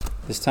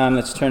This time,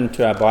 let's turn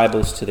to our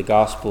Bibles to the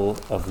Gospel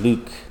of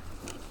Luke.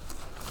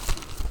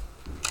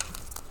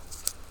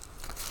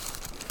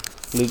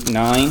 Luke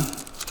 9.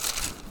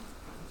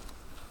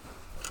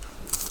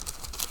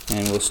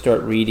 And we'll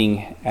start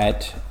reading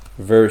at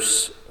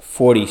verse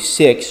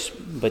 46.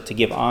 But to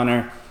give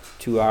honor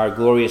to our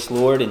glorious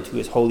Lord and to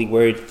His holy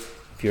word,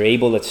 if you're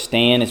able, let's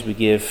stand as we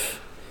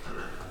give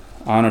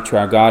honor to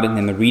our God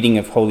in the reading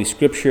of Holy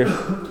Scripture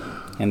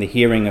and the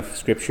hearing of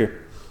Scripture.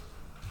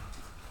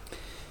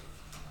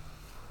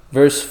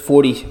 Verse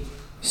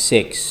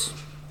 46.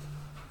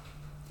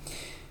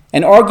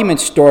 An argument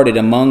started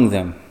among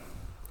them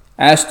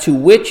as to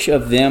which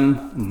of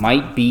them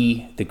might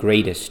be the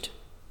greatest.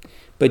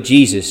 But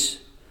Jesus,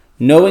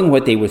 knowing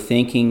what they were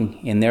thinking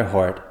in their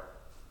heart,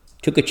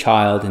 took a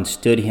child and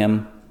stood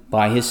him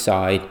by his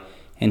side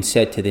and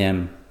said to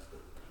them,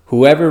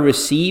 "Whoever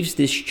receives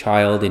this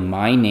child in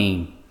my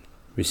name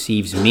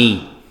receives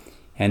me,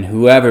 and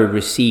whoever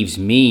receives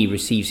me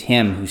receives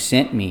him who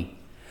sent me.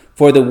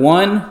 For the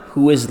one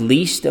who is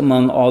least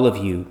among all of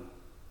you,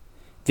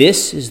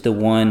 this is the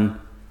one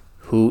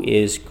who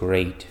is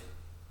great."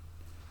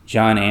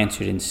 John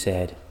answered and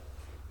said,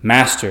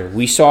 "Master,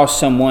 we saw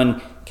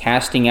someone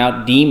casting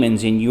out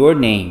demons in your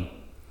name,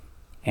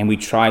 and we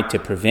tried to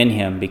prevent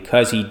him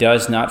because he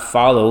does not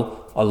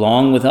follow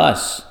along with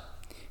us."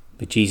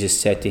 But Jesus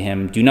said to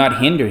him, "Do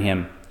not hinder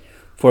him,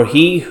 for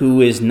he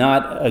who is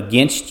not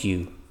against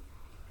you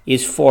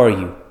is for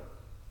you."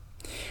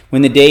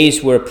 When the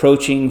days were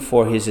approaching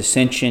for his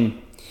ascension,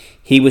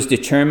 he was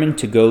determined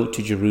to go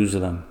to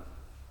Jerusalem.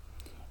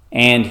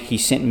 And he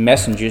sent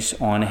messengers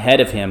on ahead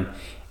of him,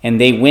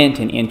 and they went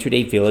and entered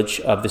a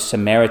village of the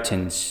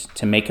Samaritans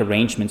to make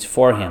arrangements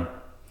for him.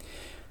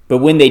 But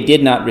when they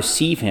did not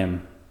receive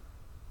him,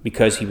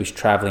 because he was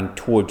traveling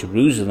toward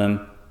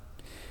Jerusalem,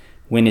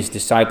 when his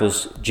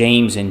disciples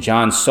James and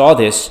John saw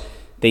this,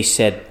 they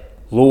said,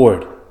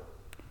 "Lord,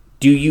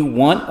 do you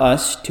want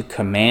us to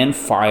command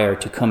fire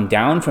to come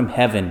down from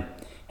heaven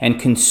and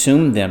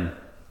consume them?"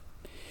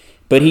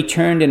 But he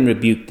turned and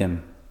rebuked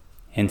them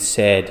and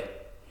said,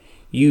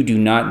 "You do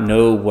not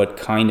know what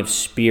kind of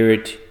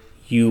spirit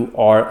you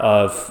are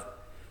of.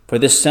 For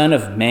the Son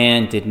of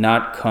Man did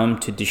not come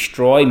to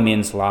destroy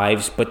men's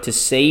lives, but to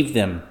save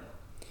them."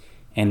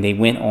 And they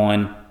went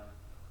on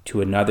to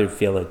another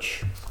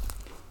village.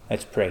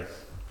 Let's pray.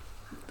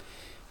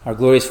 Our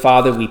glorious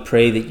Father, we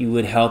pray that you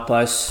would help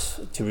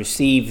us to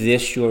receive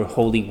this, your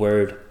holy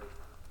word,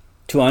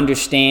 to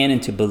understand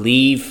and to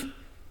believe,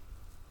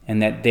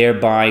 and that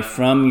thereby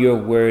from your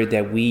word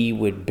that we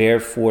would bear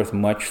forth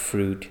much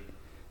fruit.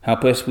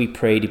 Help us, we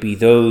pray, to be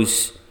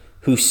those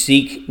who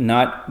seek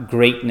not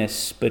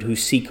greatness, but who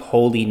seek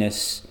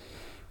holiness,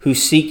 who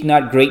seek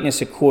not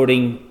greatness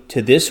according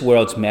to this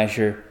world's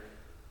measure,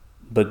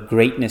 but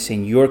greatness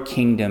in your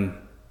kingdom.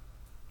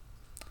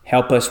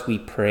 Help us, we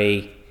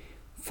pray,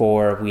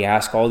 for we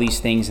ask all these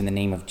things in the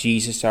name of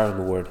Jesus our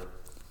Lord.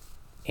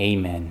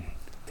 Amen.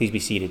 Please be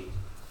seated.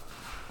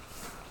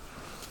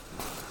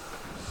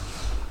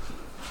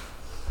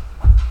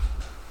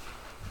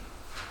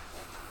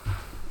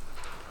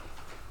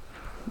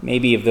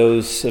 Maybe of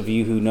those of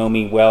you who know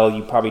me well,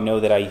 you probably know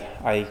that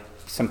I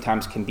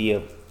sometimes can be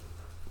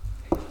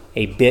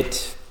a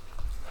bit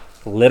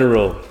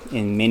literal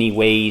in many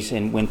ways.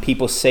 And when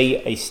people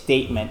say a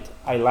statement,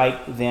 I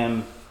like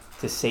them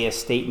to say a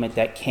statement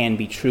that can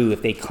be true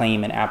if they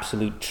claim an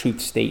absolute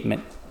truth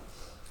statement.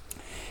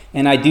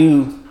 And I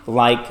do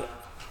like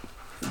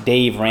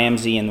Dave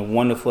Ramsey and the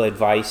wonderful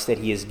advice that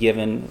he has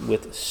given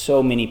with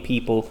so many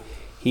people.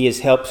 He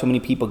has helped so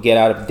many people get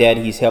out of debt.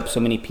 He's helped so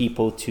many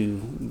people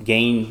to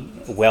gain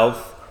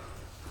wealth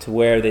to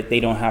where that they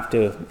don't have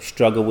to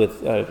struggle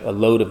with a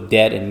load of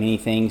debt and many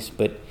things.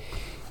 But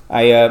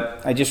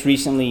I just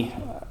recently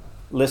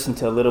listened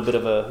to a little bit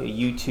of a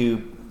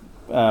YouTube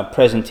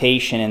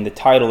presentation, and the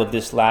title of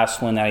this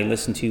last one that I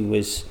listened to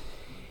was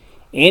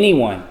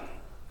 "Anyone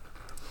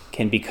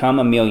Can Become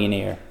a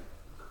Millionaire."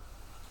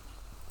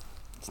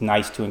 It's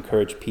nice to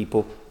encourage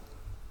people,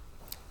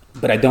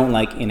 but I don't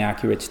like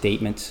inaccurate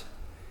statements.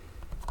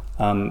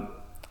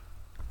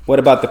 What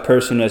about the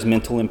person who has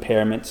mental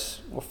impairments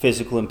or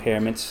physical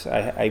impairments?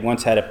 I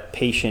once had a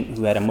patient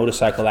who had a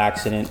motorcycle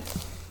accident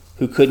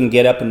who couldn't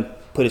get up and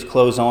put his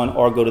clothes on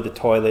or go to the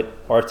toilet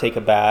or take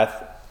a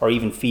bath or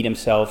even feed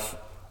himself.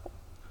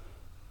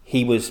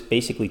 He was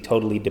basically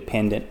totally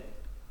dependent,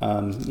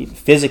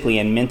 physically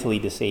and mentally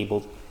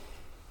disabled.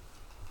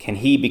 Can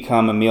he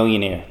become a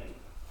millionaire?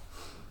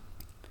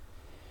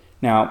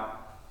 Now,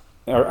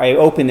 I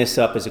open this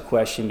up as a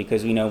question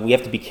because, we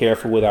have to be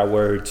careful with our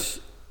words.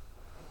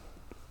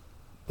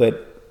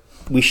 But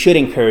we should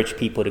encourage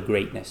people to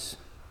greatness.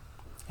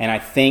 And I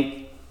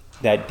think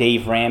that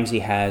Dave Ramsey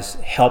has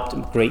helped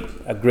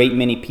a great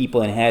many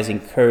people and has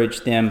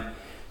encouraged them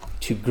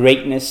to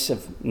greatness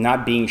of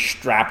not being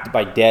strapped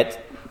by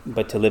debt,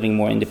 but to living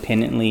more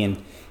independently.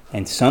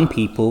 And some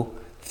people,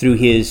 through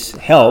his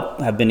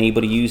help, have been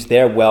able to use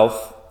their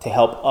wealth to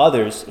help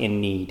others in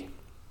need.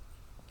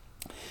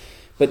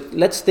 But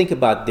let's think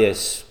about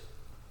this.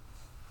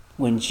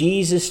 when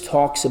Jesus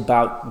talks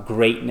about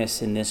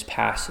greatness in this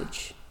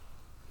passage,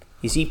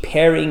 is he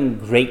pairing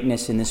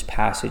greatness in this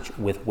passage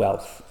with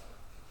wealth?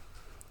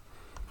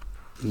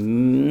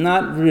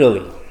 Not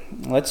really.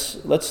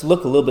 Let's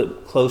look a little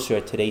bit closer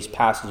at today's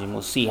passage, and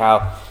we'll see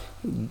how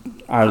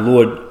our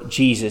Lord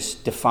Jesus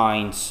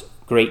defines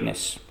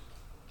greatness.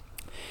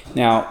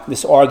 Now,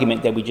 this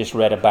argument that we just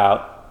read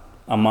about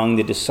among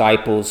the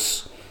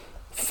disciples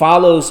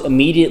follows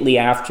immediately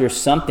after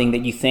something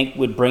that you think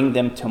would bring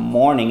them to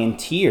mourning and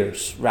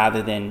tears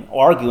rather than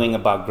arguing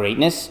about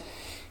greatness.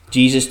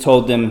 Jesus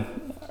told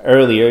them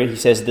earlier, he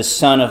says, the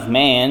Son of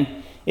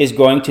Man is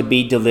going to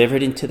be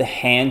delivered into the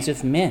hands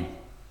of men.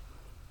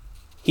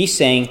 He's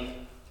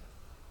saying,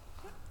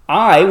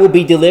 I will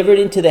be delivered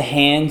into the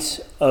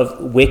hands of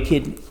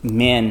wicked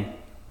men.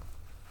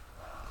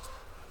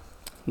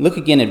 Look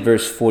again at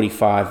verse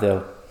 45,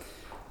 though.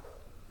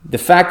 The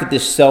fact that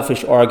this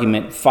selfish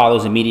argument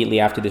follows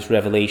immediately after this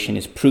revelation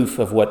is proof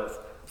of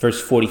what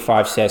verse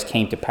 45 says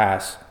came to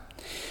pass.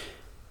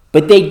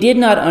 But they did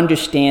not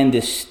understand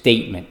this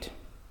statement,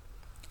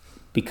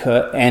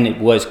 and it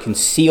was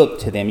concealed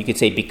to them. You could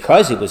say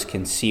because it was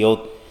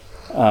concealed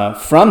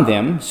from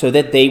them, so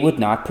that they would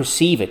not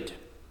perceive it.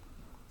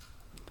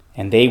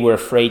 And they were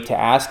afraid to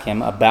ask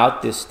him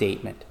about this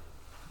statement.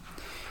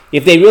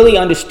 If they really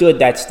understood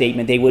that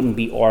statement, they wouldn't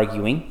be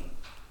arguing.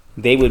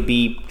 They would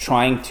be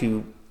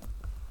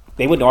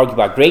they wouldn't argue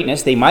about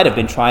greatness. They might have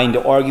been trying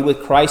to argue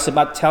with Christ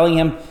about telling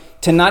him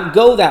to not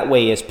go that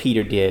way as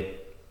Peter did.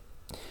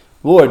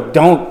 Lord,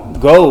 don't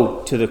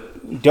go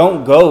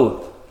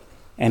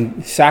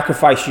and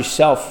sacrifice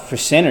yourself for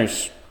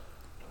sinners.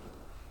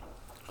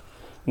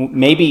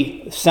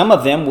 Maybe some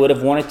of them would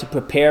have wanted to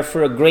prepare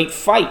for a great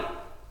fight,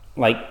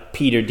 like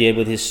Peter did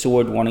with his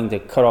sword, wanting to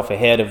cut off a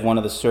head of one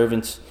of the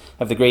servants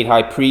of the great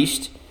high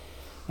priest.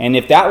 And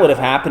if that would have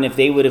happened, if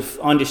they would have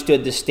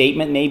understood this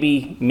statement,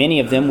 maybe many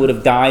of them would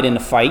have died in a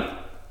fight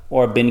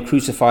or been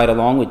crucified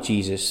along with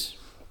Jesus.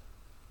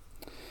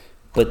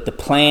 But the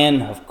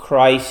plan of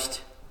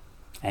Christ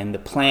and the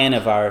plan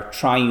of our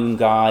triune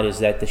God is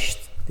that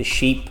the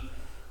sheep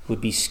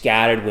would be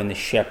scattered when the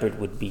shepherd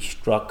would be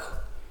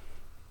struck.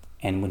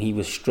 And when he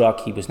was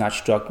struck, he was not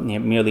struck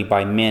merely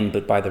by men,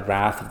 but by the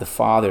wrath of the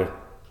Father,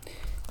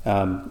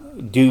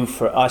 due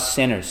for us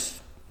sinners.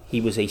 He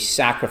was a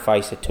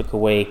sacrifice that took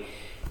away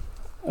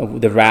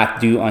the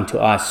wrath due unto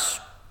us.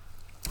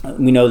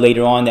 We know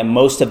later on that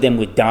most of them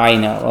would die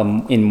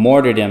in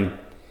martyrdom.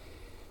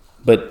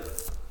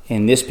 But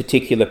in this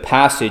particular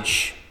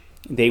passage,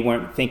 they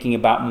weren't thinking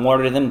about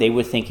martyrdom. They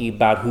were thinking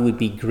about who would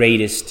be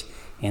greatest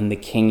in the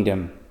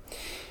kingdom.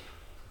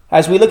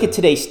 As we look at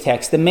today's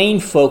text, the main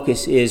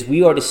focus is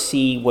we are to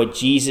see what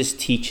Jesus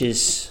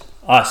teaches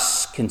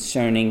us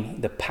concerning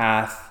the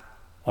path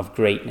of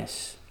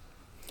greatness.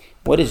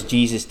 What does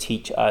Jesus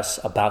teach us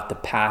about the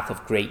path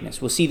of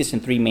greatness? We'll see this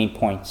in three main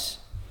points.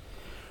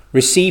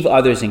 Receive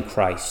others in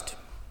Christ.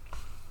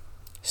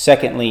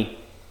 Secondly,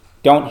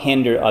 don't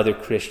hinder other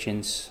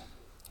Christians.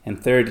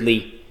 And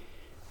thirdly,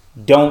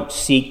 don't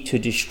seek to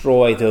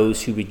destroy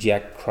those who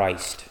reject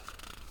Christ.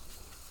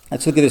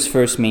 Let's look at this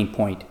first main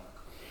point.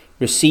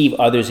 Receive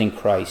others in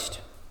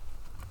Christ.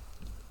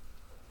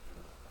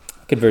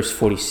 Look at verse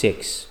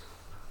 46.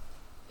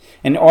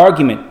 An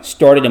argument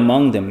started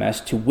among them as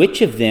to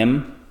which of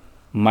them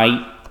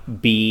might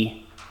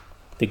be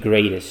the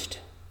greatest.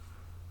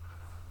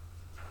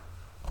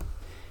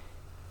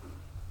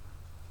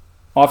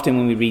 Often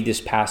when we read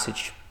this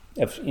passage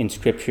in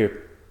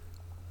Scripture,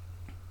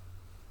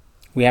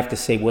 we have to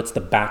say, what's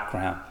the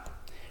background?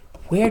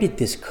 Where did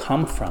this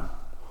come from?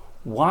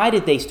 Why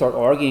did they start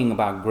arguing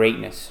about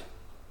greatness?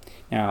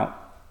 Now,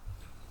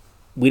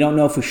 we don't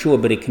know for sure,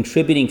 but a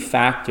contributing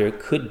factor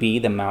could be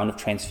the Mount of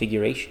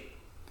Transfiguration.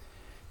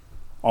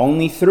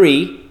 Only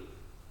three,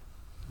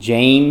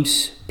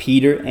 James,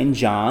 Peter, and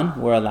John,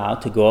 were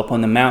allowed to go up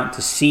on the mount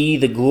to see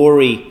the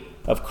glory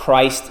of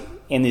Christ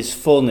in his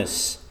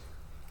fullness.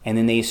 And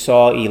then they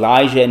saw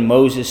Elijah and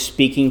Moses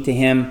speaking to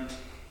him.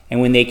 And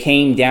when they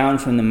came down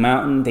from the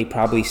mountain, they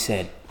probably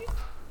said,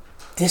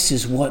 "This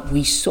is what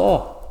we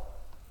saw."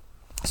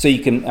 So you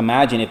can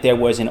imagine if there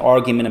was an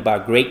argument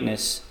about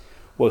greatness,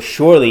 well,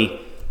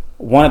 surely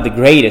one of the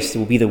greatest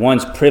will be the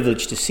ones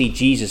privileged to see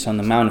Jesus on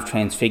the Mount of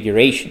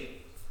Transfiguration.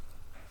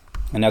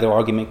 Another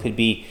argument could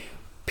be,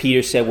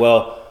 Peter said,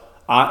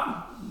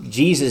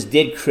 Jesus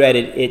did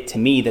credit it to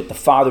me that the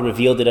Father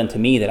revealed it unto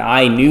me, that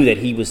I knew that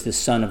he was the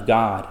Son of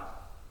God,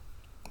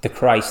 the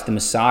Christ, the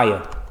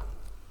Messiah.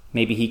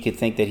 Maybe he could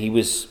think that he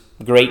was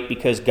great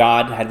because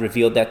God had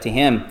revealed that to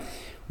him.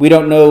 We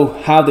don't know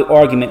how the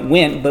argument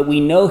went, but we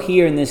know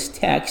here in this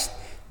text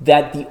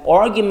that the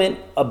argument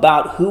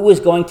about who was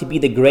going to be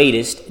the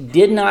greatest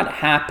did not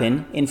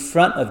happen in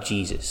front of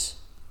Jesus.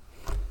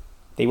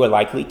 They were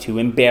likely too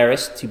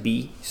embarrassed to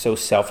be so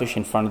selfish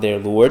in front of their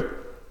Lord.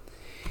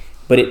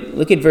 But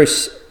look at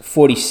verse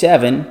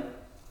 47.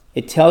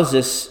 It tells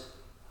us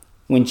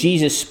when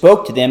Jesus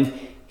spoke to them,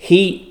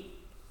 he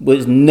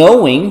was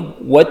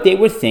knowing what they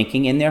were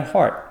thinking in their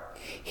heart.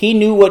 He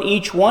knew what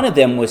each one of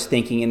them was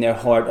thinking in their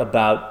heart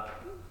about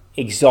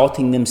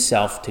exalting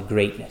themselves to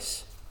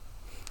greatness.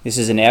 This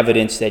is an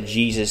evidence that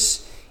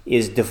Jesus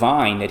is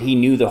divine, that he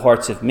knew the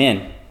hearts of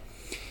men.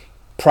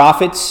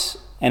 Prophets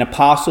and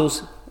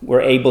apostles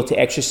were able to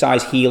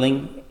exercise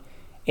healing,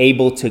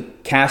 able to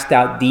cast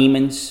out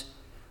demons,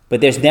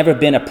 but there's never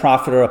been a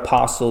prophet or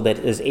apostle that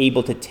is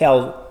able to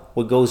tell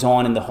what goes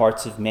on in the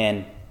hearts of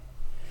men.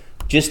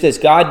 Just as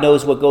God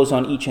knows what goes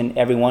on each and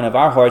every one of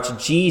our hearts,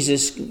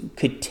 Jesus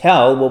could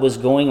tell what was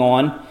going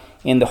on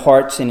in the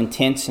hearts and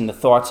intents and the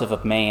thoughts of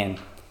a man.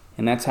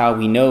 And that's how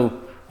we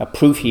know a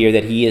proof here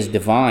that he is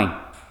divine.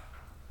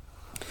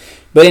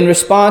 But in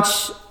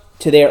response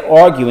to their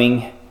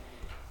arguing,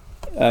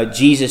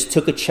 Jesus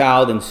took a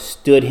child and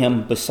stood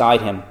him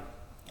beside him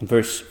in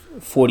verse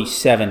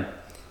 47.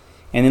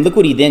 And then look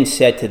what he then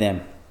said to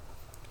them.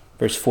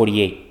 Verse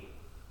 48.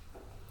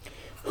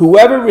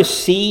 Whoever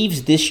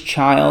receives this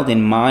child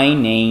in my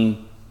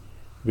name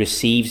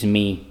receives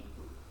me.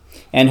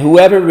 And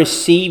whoever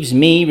receives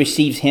me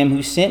receives him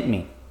who sent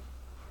me.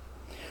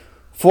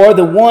 For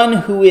the one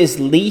who is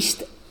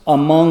least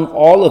among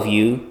all of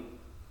you,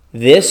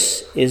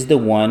 this is the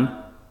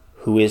one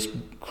who is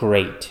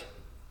great.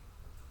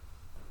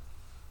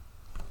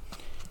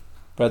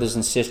 Brothers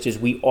and sisters,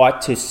 we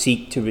ought to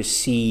seek to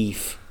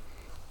receive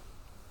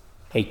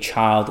a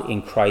child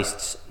in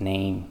Christ's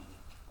name,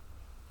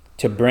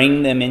 to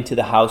bring them into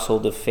the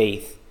household of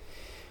faith.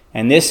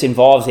 And this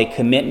involves a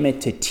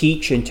commitment to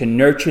teach and to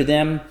nurture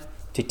them,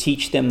 to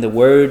teach them the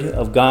Word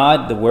of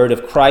God, the Word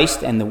of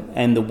Christ, and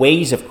the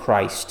ways of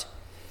Christ.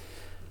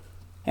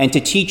 And to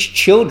teach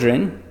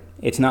children,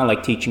 it's not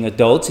like teaching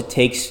adults. It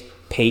takes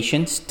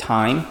patience,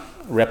 time,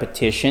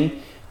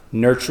 repetition,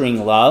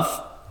 nurturing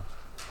love.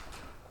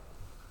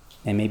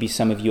 And maybe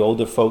some of you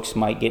older folks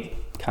might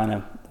get kind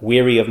of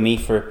weary of me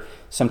for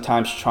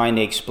sometimes trying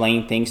to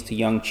explain things to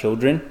young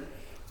children.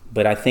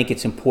 But I think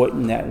it's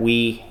important that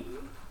we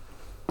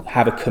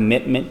have a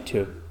commitment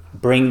to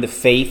bring the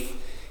faith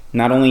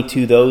not only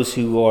to those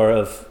who are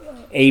of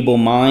able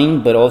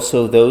mind, but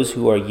also those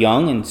who are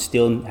young and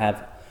still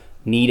have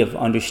need of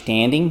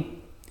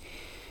understanding.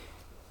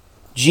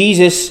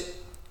 Jesus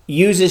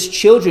uses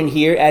children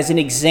here as an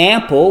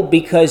example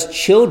because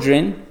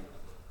children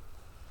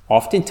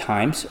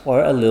oftentimes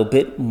are a little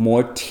bit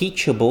more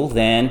teachable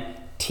than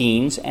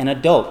teens and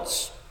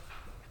adults.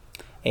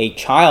 A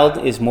child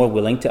is more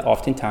willing to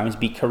oftentimes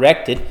be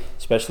corrected,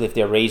 especially if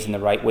they're raised in the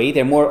right way.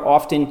 They're more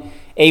often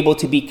able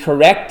to be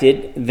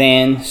corrected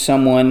than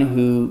someone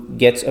who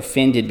gets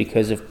offended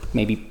because of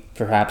maybe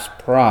perhaps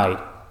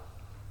pride.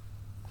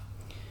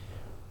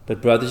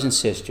 But brothers and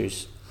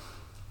sisters,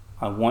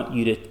 I want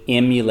you to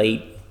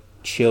emulate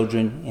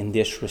children in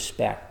this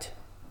respect.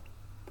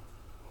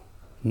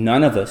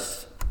 None of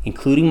us,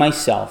 including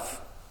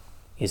myself,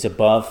 is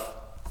above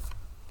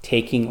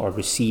taking or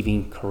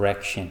receiving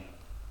correction.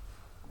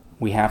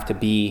 We have to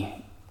be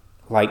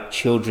like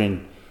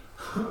children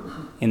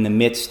in the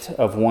midst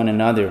of one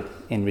another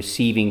in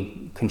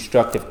receiving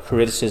constructive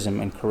criticism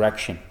and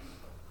correction.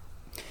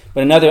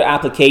 But another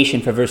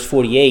application for verse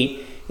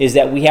 48 is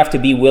that we have to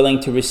be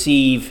willing to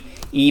receive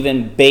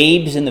even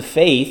babes in the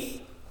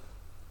faith,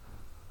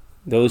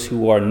 those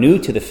who are new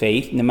to the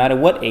faith, no matter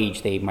what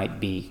age they might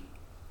be.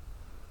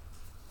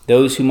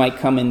 Those who might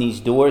come in these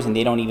doors and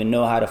they don't even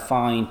know how to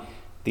find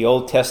the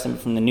Old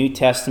Testament from the New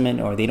Testament,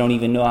 or they don't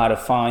even know how to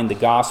find the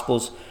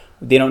Gospels,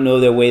 they don't know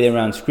their way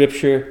around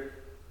Scripture.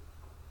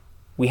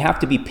 We have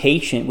to be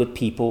patient with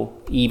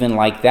people even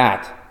like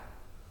that.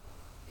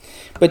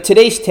 But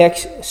today's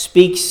text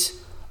speaks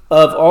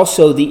of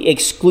also the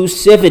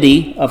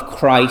exclusivity of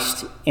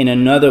Christ in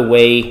another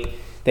way,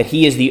 that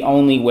he is the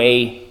only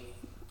way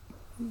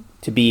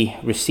to be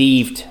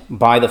received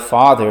by the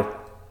Father.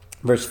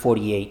 Verse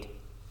 48,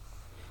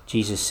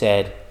 Jesus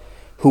said,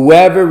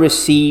 whoever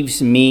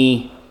receives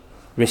me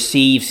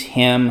receives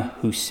him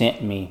who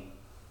sent me.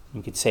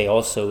 You could say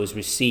also is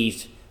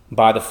received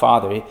by the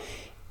Father.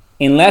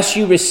 Unless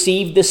you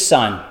receive the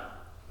Son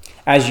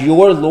as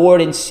your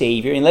Lord and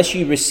Savior, unless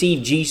you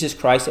receive Jesus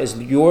Christ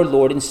as your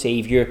Lord and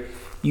Savior,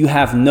 you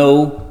have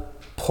no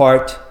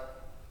part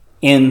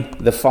in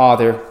the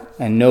Father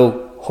and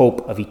no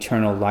hope of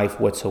eternal life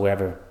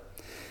whatsoever.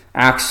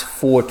 Acts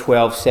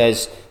 4:12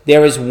 says,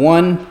 there is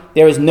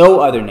no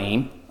other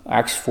name,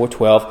 Acts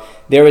 4:12,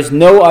 there is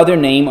no other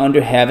name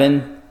under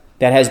heaven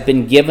that has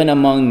been given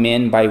among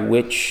men by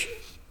which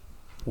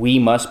we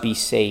must be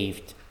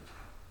saved.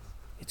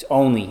 It's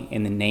only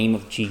in the name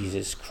of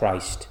Jesus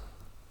Christ.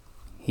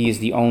 He is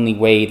the only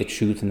way, the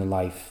truth, and the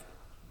life.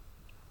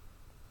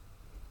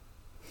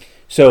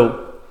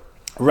 So,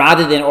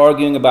 rather than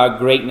arguing about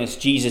greatness,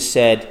 Jesus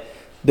said,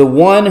 the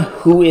one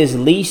who is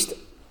least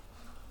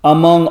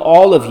among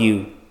all of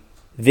you,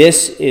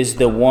 this is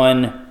the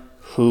one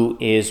who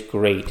is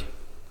great.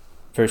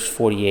 Verse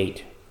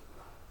 48.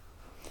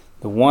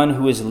 The one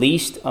who is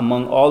least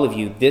among all of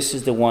you, this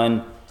is the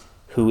one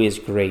who is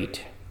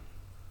great.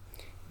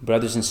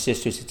 Brothers and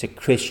sisters, it's a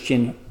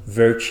Christian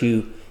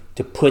virtue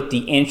to put the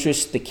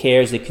interests, the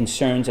cares, the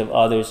concerns of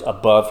others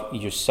above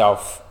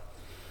yourself.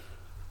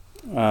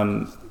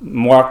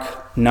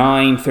 Mark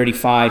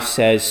 9:35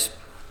 says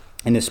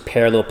in this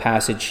parallel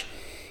passage,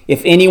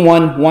 "If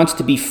anyone wants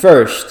to be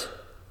first,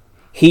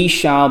 he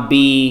shall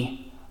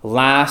be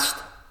last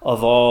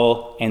of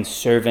all and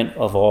servant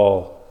of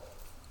all."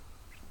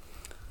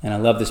 And I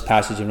love this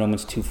passage in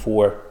Romans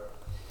 2:4,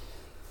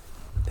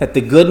 that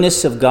the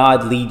goodness of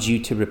God leads you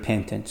to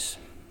repentance.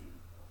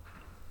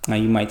 Now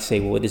you might say,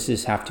 well, what does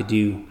this have to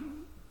do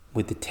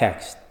with the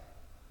text?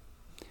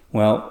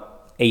 Well,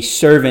 a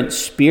servant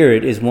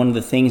spirit is one of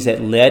the things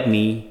that led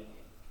me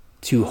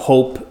to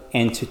hope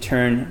and to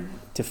turn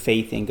to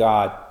faith in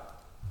God.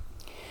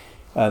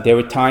 There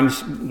were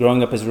times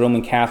growing up as a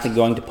Roman Catholic,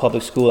 going to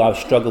public school, I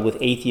struggled with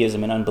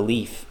atheism and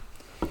unbelief.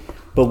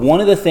 But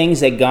one of the things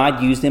that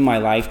God used in my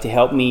life to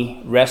help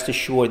me rest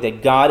assured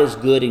that God is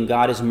good and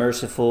God is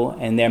merciful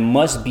and there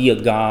must be a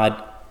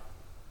God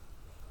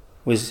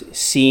was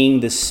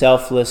seeing the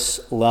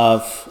selfless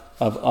love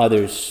of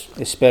others,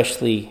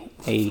 especially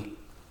a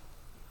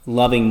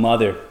loving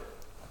mother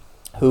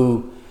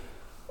who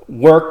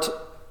worked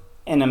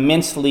an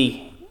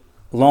immensely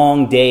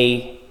long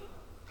day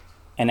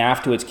and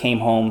afterwards came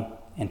home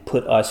and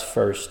put us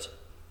first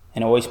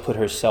and always put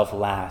herself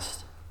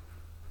last.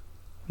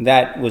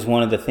 That was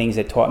one of the things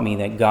that taught me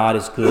that God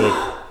is good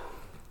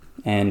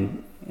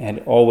and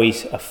had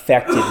always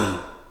affected me.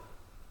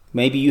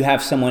 Maybe you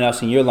have someone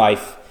else in your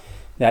life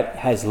that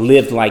has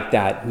lived like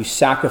that, who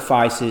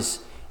sacrifices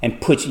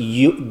and puts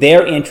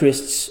their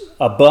interests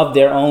above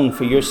their own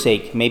for your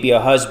sake. Maybe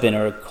a husband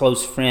or a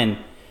close friend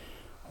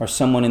or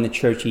someone in the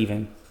church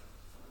even.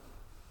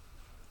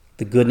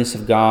 The goodness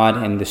of God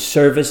and the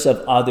service of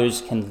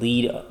others can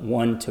lead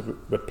one to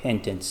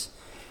repentance.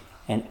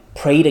 And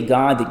pray to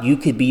God that you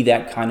could be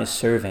that kind of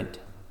servant,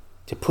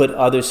 to put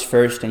others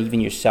first and even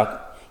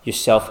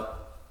yourself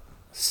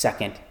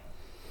second.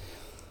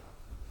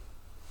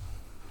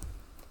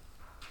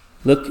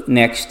 Look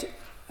next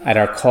at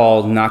our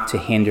call not to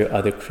hinder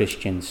other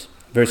Christians.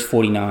 Verse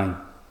 49.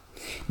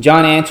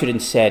 John answered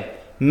and said,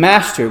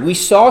 "Master, we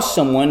saw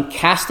someone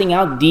casting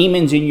out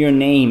demons in your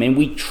name, and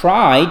we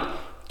tried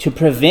to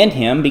prevent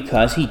him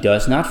because he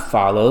does not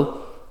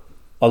follow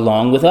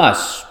along with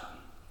us."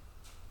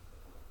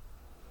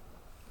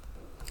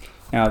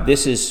 Now,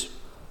 this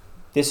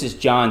is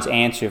John's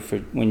answer for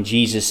when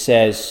Jesus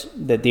says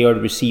that they are to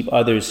receive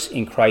others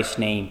in Christ's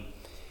name.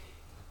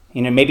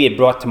 Maybe it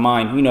brought to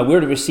mind, we're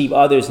to receive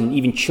others and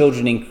even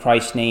children in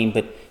Christ's name,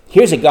 but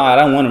here's a guy I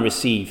don't want to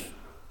receive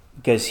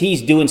because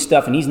he's doing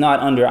stuff and he's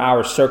not under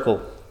our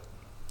circle.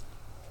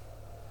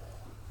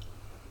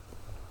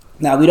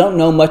 Now, we don't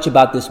know much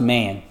about this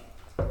man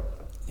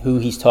who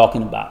he's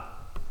talking about.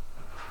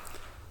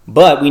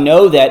 But we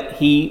know that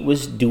he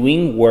was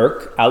doing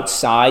work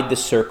outside the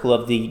circle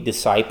of the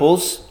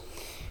disciples.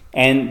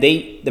 And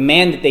the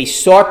man that they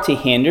sought to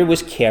hinder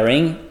was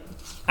carrying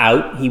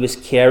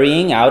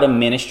out a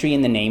ministry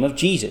in the name of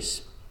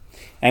Jesus.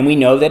 And we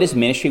know that his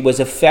ministry was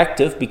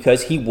effective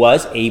because he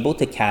was able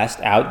to cast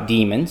out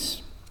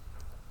demons.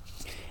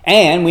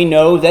 And we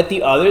know that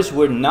the others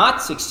were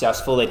not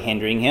successful at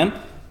hindering him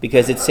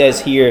because it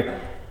says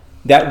here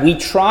that we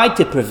tried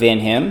to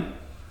prevent him,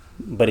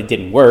 but it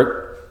didn't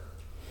work.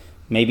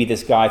 Maybe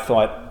this guy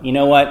thought, you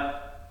know what?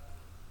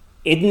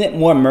 Isn't it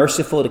more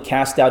merciful to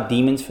cast out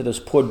demons for those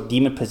poor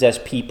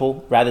demon-possessed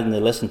people rather than to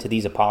listen to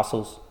these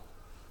apostles?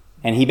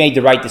 And he made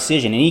the right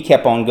decision, and he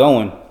kept on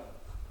going.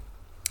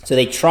 So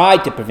they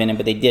tried to prevent him,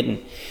 but they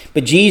didn't.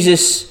 But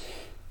Jesus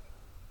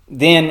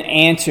then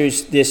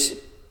answers this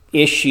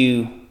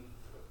issue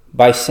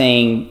by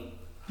saying,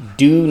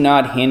 "Do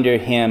not hinder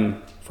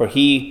him, for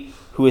he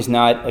who is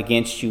not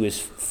against you is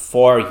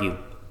for you."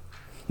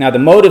 Now the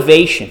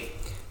motivation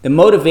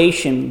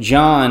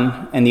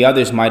John and the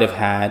others might have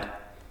had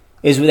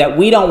is that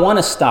we don't want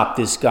to stop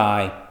this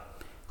guy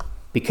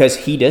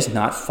because he does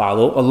not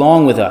follow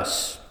along with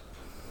us.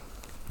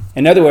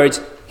 In other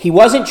words, he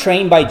wasn't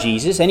trained by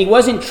Jesus and he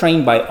wasn't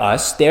trained by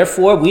us.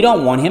 Therefore, we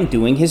don't want him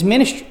doing his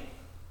ministry.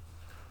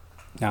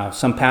 Now,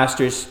 some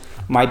pastors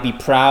might be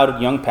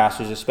proud, young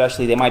pastors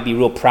especially, they might be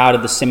real proud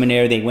of the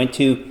seminary they went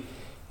to,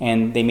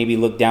 and they maybe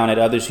look down at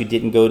others who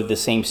didn't go to the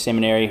same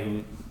seminary,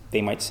 who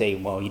they might say,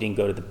 well, you didn't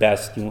go to the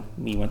best, you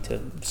went to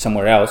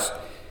somewhere else.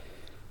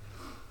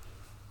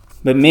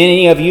 But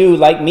many of you,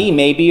 like me,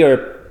 maybe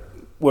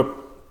were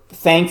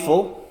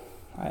thankful.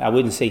 I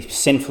wouldn't say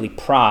sinfully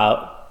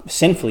proud,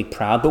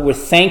 but we're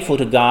thankful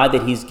to God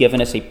that he's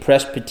given us a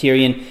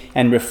Presbyterian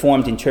and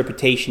Reformed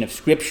interpretation of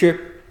Scripture.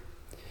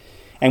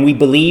 And we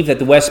believe that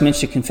the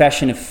Westminster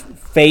Confession of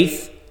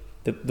Faith,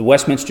 the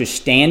Westminster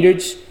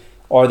Standards,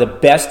 are the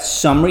best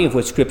summary of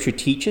what Scripture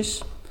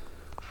teaches.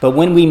 But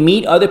when we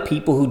meet other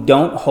people who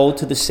don't hold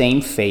to the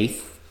same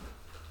faith,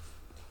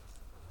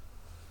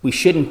 we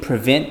shouldn't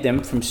prevent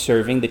them from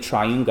serving the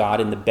triune God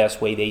in the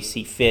best way they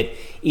see fit,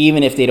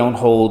 even if they don't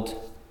hold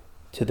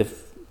to the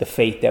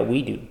faith that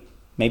we do.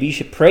 Maybe you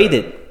should pray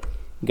that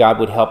God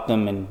would help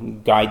them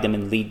and guide them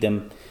and lead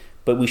them,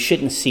 but we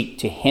shouldn't seek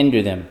to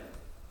hinder them.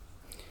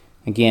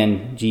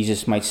 Again,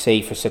 Jesus might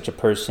say for such a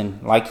person,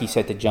 like he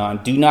said to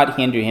John, "Do not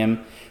hinder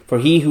him, for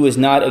he who is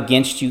not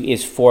against you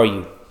is for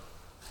you.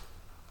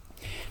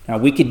 Now,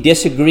 we could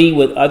disagree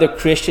with other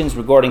Christians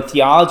regarding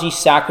theology,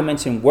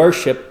 sacraments, and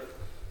worship,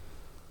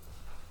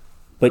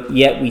 but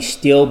yet we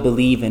still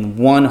believe in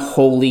one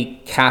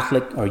holy,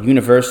 Catholic, or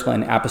universal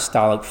and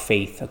apostolic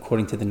faith,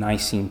 according to the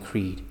Nicene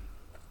Creed.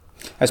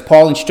 As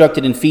Paul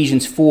instructed in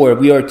Ephesians 4,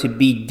 we are to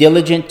be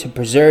diligent to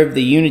preserve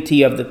the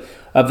unity of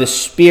the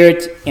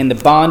Spirit in the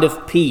bond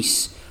of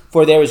peace.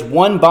 For there is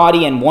one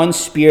body and one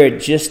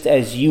Spirit, just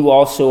as you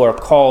also are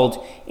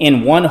called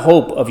in one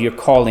hope of your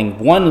calling,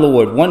 one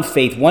Lord, one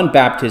faith, one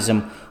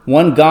baptism,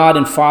 one God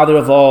and Father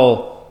of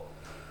all,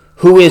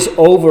 who is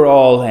over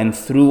all and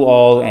through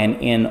all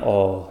and in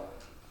all.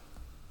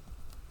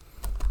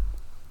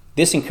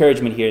 This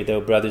encouragement here, though,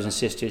 brothers and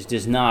sisters,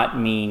 does not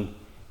mean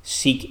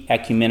seek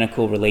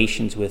ecumenical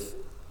relations with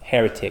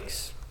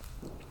heretics,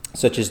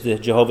 such as the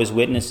Jehovah's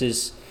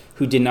Witnesses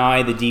who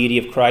deny the deity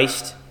of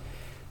Christ,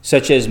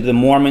 such as the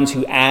Mormons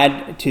who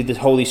add to the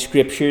Holy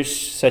Scriptures,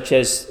 such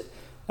as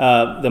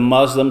the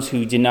Muslims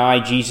who deny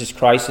Jesus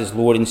Christ as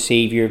Lord and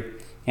Savior,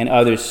 and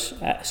others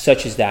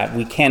such as that.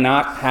 We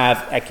cannot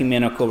have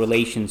ecumenical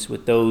relations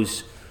with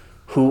those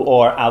who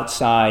are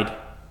outside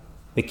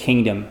the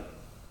kingdom.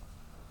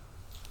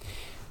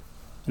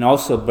 And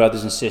also,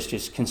 brothers and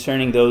sisters,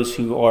 concerning those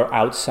who are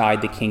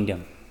outside the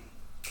kingdom,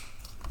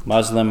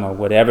 Muslim or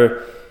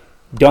whatever,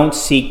 don't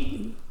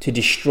seek to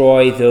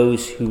destroy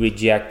those who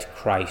reject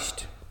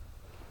Christ.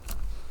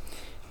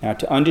 Now,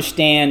 to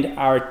understand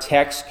our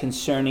text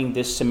concerning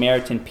this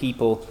Samaritan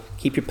people,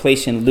 keep your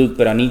place in Luke,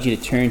 but I need you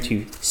to turn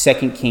to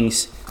 2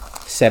 Kings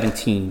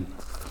 17.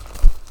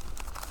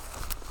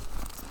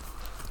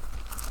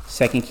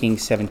 2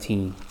 Kings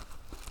 17.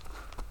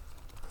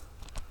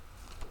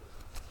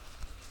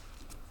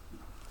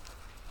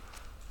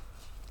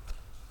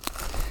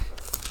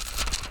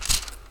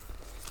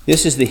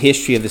 This is the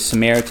history of the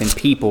Samaritan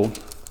people.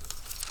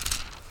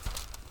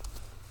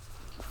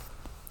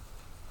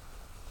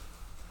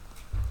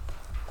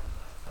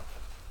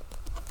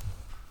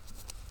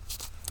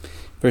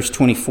 Verse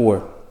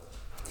 24.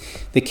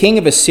 The king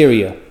of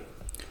Assyria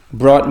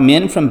brought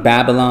men from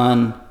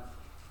Babylon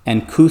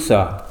and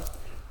Cutha,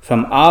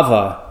 from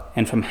Ava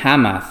and from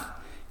Hamath,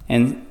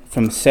 and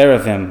from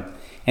Seraphim,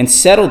 and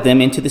settled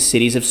them into the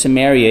cities of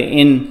Samaria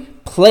in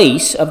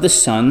place of the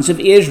sons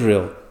of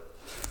Israel.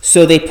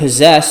 So they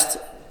possessed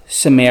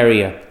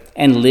Samaria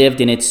and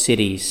lived in its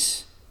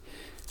cities.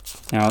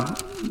 Now,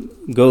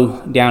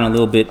 go down a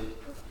little bit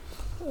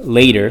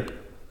later.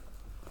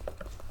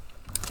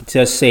 It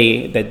does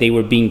say that they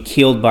were being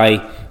killed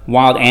by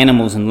wild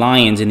animals and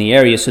lions in the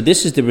area. So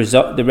this is the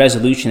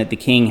resolution that the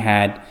king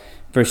had.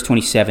 Verse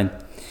 27.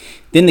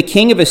 Then the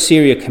king of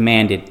Assyria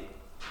commanded,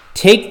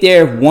 "Take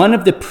there one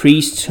of the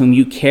priests whom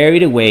you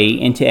carried away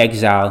into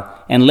exile,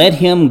 and let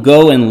him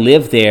go and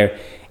live there,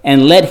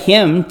 and let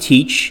him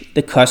teach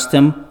the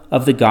custom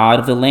of the God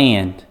of the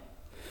land."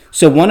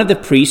 So one of the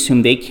priests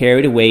whom they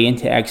carried away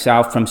into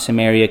exile from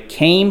Samaria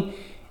came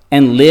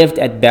and lived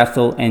at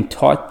Bethel and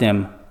taught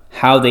them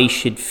how they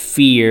should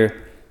fear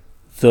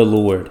the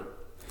Lord.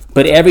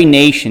 But every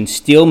nation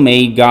still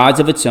made gods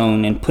of its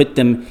own and put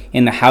them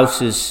in the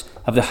houses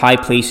of the high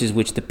places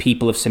which the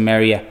people of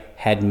Samaria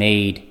had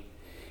made.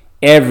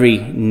 Every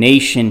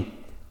nation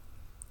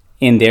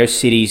in their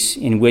cities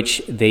in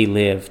which they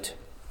lived.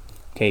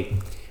 Okay,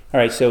 all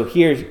right, so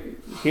here's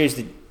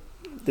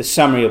the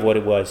summary of what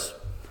it was.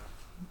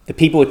 The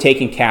people were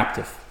taken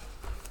captive.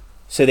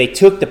 So they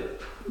took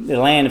the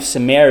land of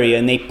Samaria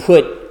and they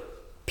put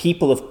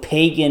people of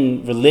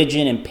pagan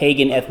religion and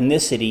pagan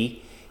ethnicity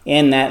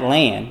in that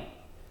land.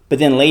 But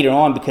then later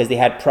on, because they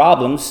had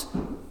problems,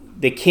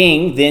 the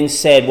king then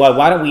said, well,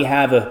 why don't we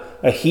have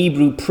a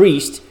Hebrew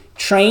priest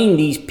train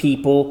these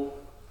people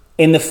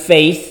in the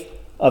faith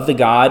of the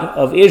God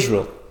of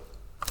Israel?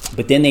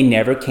 But then they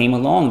never came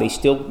along. They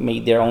still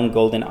made their own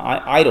golden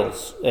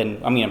idols.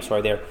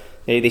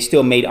 They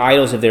still made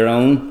idols of their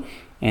own,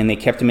 and they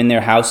kept them in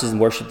their houses and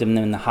worshipped them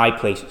in the high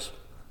places.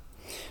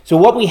 So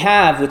what we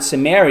have with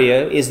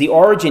Samaria is the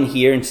origin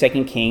here in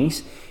 2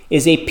 Kings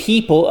is a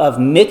people of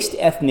mixed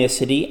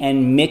ethnicity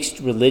and mixed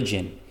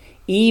religion.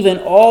 Even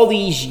all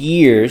these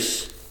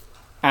years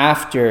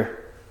after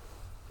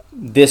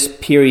this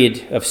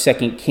period of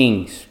 2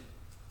 Kings.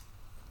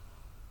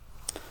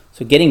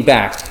 So getting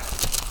back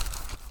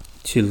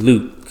to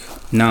Luke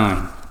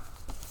 9.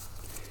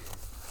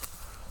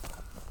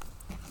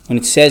 When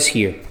it says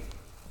here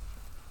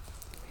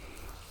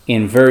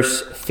in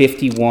verse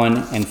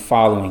 51 and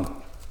following,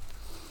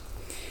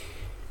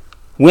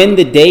 when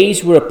the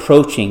days were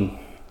approaching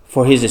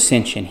for his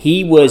ascension,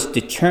 he was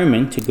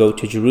determined to go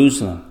to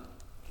Jerusalem,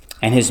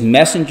 and his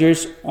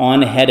messengers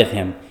on ahead of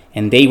him,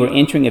 and they were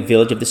entering a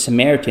village of the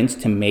Samaritans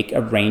to make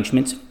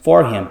arrangements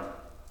for him.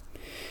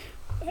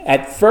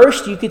 At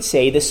first, you could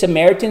say the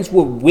Samaritans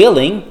were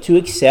willing to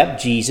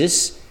accept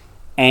Jesus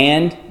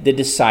and the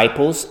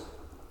disciples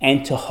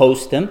and to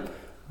host them.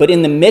 But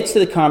in the midst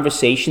of the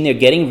conversation, they're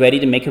getting ready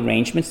to make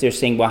arrangements. They're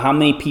saying, well, how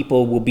many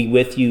people will be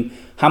with you?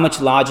 How much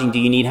lodging do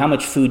you need? How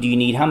much food do you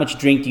need? How much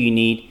drink do you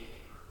need?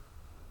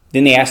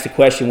 Then they asked the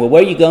question, well,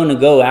 where are you going to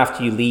go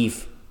after you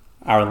leave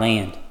our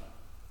land?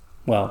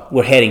 Well,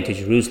 we're heading to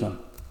Jerusalem.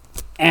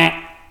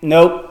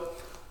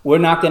 Nope, we're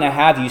not going to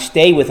have you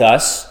stay with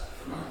us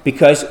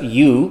because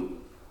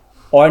you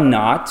are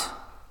not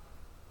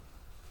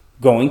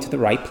going to the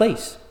right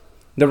place.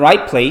 The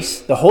right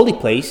place, the holy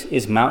place,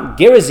 is Mount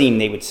Gerizim,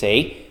 they would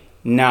say,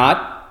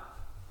 not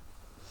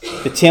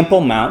the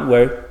Temple Mount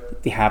where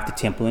they have the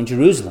temple in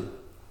Jerusalem.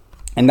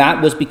 And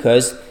that was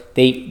because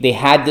they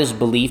had this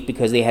belief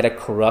because they had a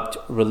corrupt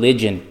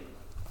religion.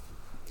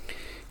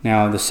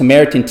 Now, the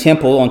Samaritan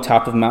temple on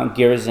top of Mount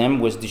Gerizim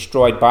was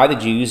destroyed by the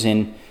Jews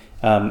in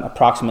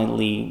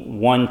approximately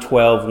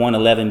 112,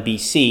 111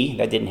 BC.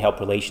 That didn't help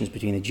relations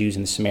between the Jews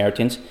and the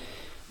Samaritans.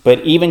 But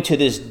even to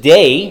this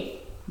day,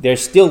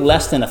 there's still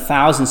less than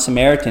 1,000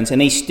 Samaritans, and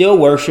they still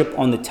worship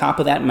on the top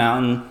of that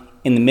mountain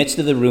in the midst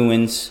of the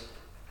ruins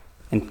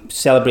and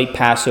celebrate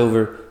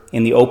Passover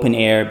in the open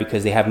air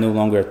because they have no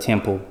longer a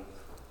temple.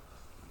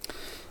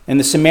 And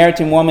the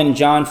Samaritan woman in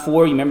John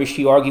 4, you remember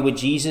she argued with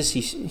Jesus?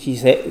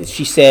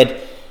 She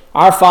said,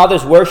 our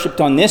fathers worshipped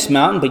on this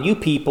mountain, but you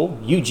people,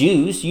 you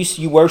Jews,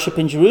 you worship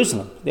in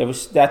Jerusalem.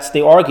 That's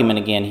the argument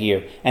again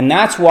here. And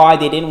that's why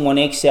they didn't want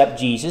to accept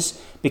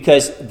Jesus,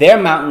 because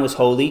their mountain was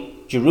holy,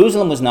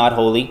 Jerusalem was not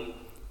holy,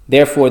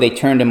 therefore they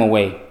turned him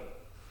away.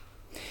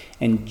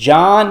 And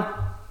John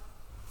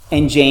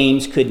and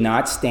James could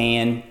not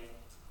stand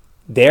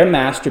their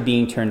master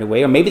being turned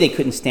away, or maybe they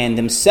couldn't stand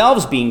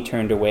themselves being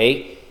turned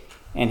away.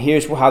 And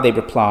here's how they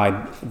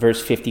replied,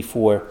 verse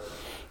 54.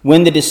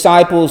 When the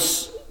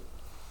disciples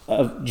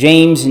of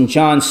James and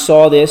John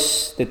saw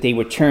this, that they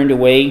were turned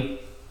away,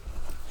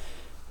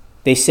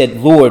 they said,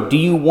 Lord, do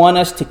you want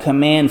us to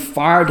command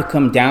fire to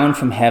come down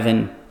from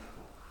heaven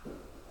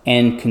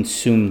and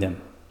consume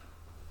them?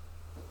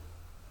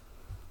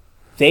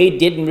 They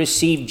didn't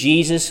receive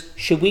Jesus.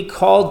 Should we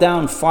call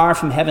down fire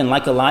from heaven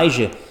like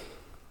Elijah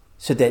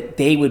so that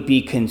they would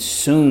be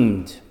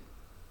consumed?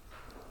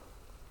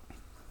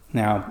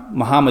 Now,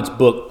 Muhammad's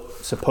book,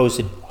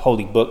 supposed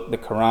holy book, the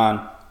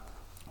Quran,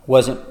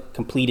 wasn't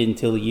completed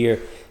until the year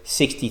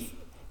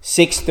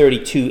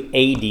 632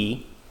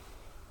 AD.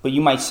 But you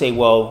might say,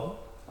 well,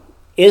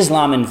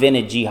 Islam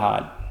invented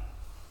jihad.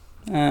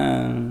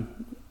 I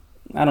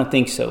don't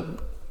think so.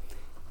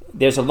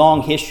 There's a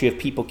long history of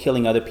people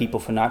killing other people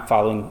for not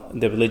following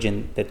the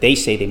religion that they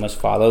say they must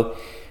follow.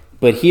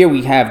 But here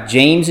we have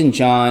James and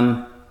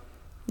John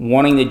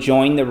wanting to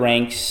join the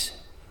ranks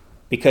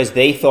because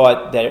they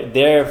thought that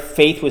their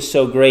faith was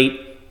so great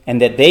and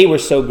that they were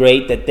so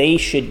great that they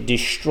should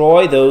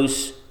destroy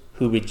those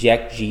who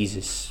reject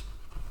Jesus.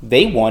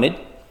 They wanted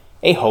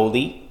a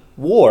holy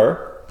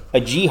war,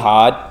 a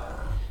jihad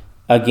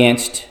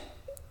against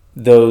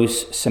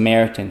those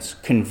Samaritans.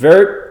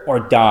 Convert or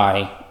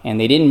die. And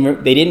they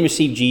didn't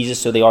receive Jesus,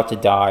 so they ought to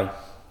die.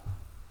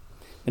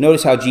 But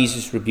notice how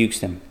Jesus rebukes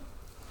them.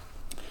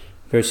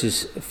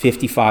 Verses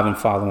 55 and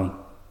following.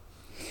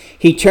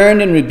 He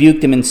turned and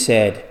rebuked them and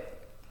said,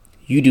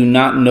 you do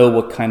not know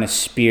what kind of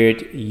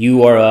spirit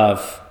you are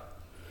of.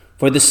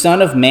 For the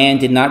Son of Man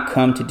did not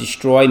come to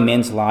destroy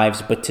men's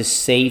lives, but to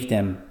save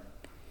them.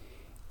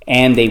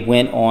 And they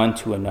went on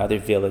to another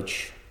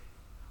village.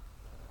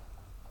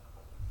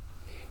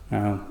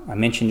 Now, I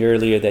mentioned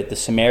earlier that the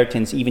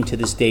Samaritans, even to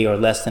this day, are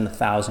less than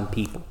 1,000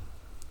 people.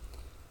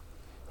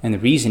 And the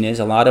reason is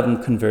a lot of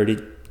them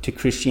converted to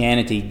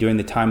Christianity during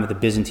the time of the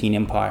Byzantine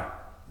Empire.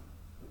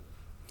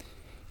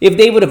 If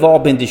they would have all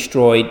been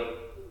destroyed,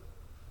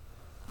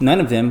 none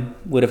of them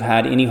would have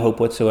had any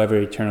hope whatsoever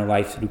of eternal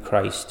life through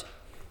Christ.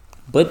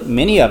 But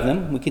many of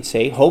them, we could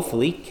say,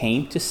 hopefully,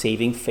 came to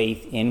saving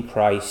faith in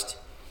Christ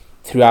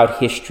throughout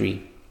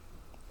history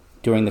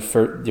during the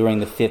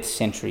 5th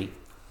century.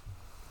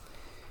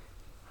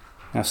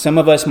 Now, some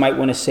of us might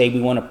want to say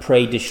we want to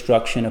pray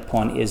destruction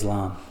upon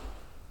Islam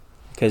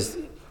because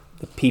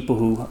the people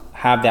who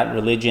have that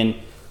religion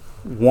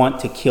want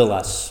to kill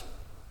us.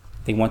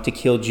 They want to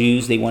kill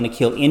Jews. They want to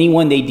kill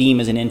anyone they deem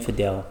as an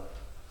infidel.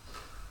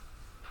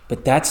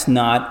 But that's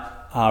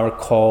not our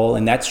call,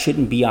 and that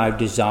shouldn't be our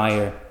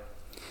desire.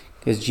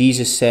 Because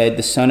Jesus said,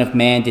 the Son of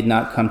Man did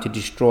not come to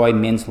destroy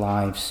men's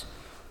lives,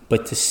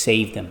 but to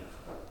save them.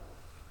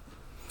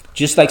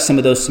 Just like some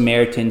of those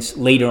Samaritans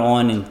later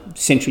on and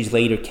centuries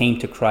later came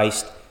to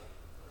Christ,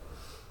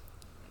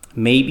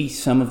 maybe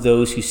some of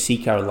those who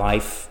seek our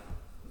life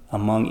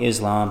among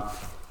Islam,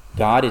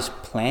 God is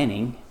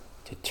planning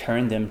to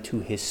turn them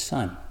to his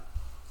Son.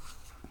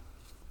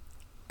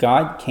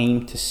 God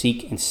came to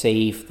seek and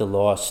save the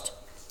lost.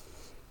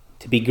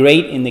 To be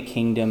great in the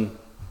kingdom,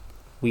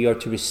 we are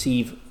to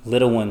receive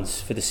little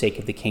ones for the sake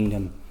of the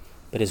kingdom.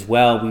 But as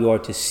well, we are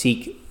to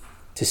seek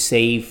to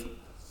save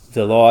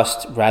the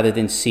lost rather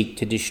than seek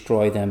to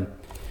destroy them.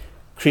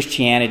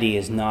 Christianity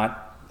is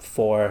not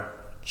for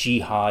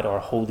jihad or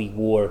holy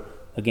war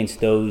against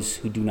those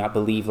who do not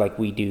believe like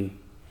we do,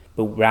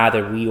 but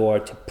rather we are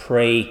to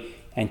pray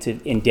and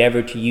to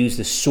endeavor to use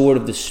the sword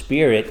of the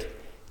Spirit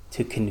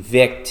to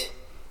convict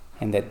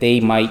and that they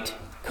might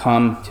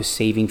come to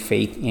saving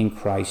faith in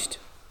Christ.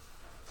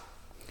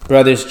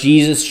 Brothers,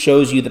 Jesus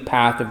shows you the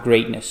path of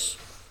greatness.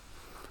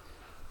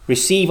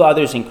 Receive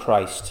others in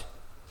Christ,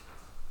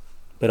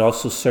 but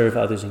also serve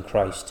others in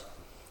Christ.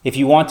 If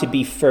you want to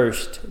be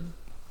first,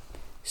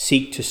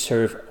 seek to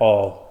serve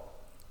all.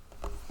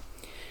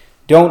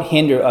 Don't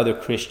hinder other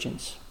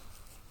Christians.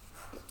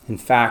 In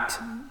fact,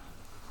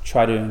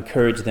 try to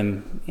encourage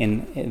them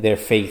in their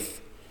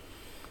faith.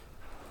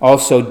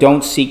 Also,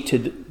 don't seek to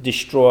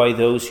destroy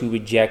those who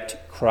reject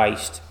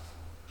Christ.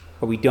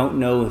 For we don't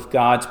know if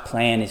God's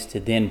plan is to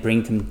then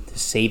bring them to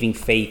saving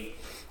faith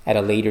at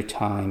a later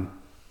time.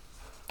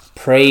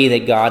 Pray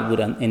that God would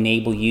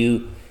enable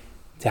you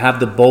to have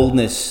the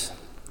boldness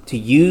to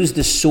use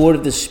the sword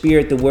of the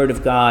Spirit, the Word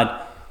of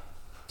God,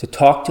 to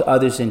talk to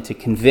others and to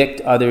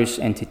convict others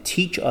and to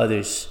teach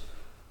others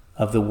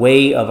of the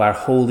way of our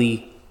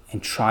holy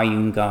and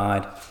triune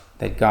God,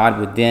 that God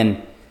would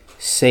then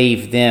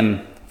save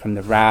them from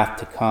the wrath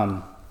to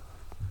come.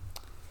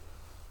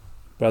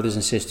 Brothers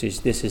and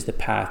sisters, this is the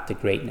path to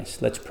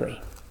greatness. Let's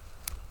pray.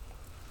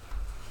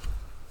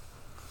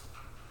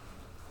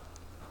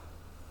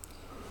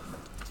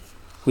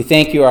 We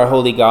thank you, our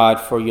holy God,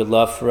 for your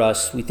love for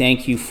us. We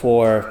thank you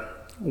for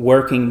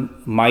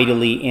working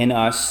mightily in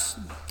us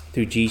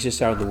through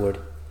Jesus our Lord.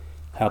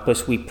 Help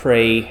us, we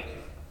pray,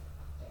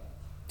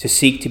 to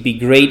seek to be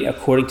great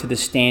according to the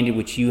standard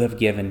which you have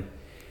given,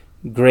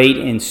 great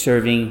in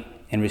serving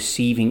and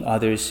receiving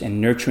others and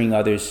nurturing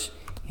others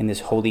in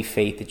this holy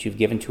faith that you've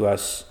given to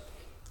us.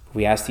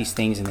 We ask these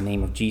things in the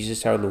name of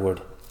Jesus our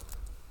Lord.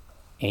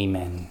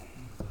 Amen.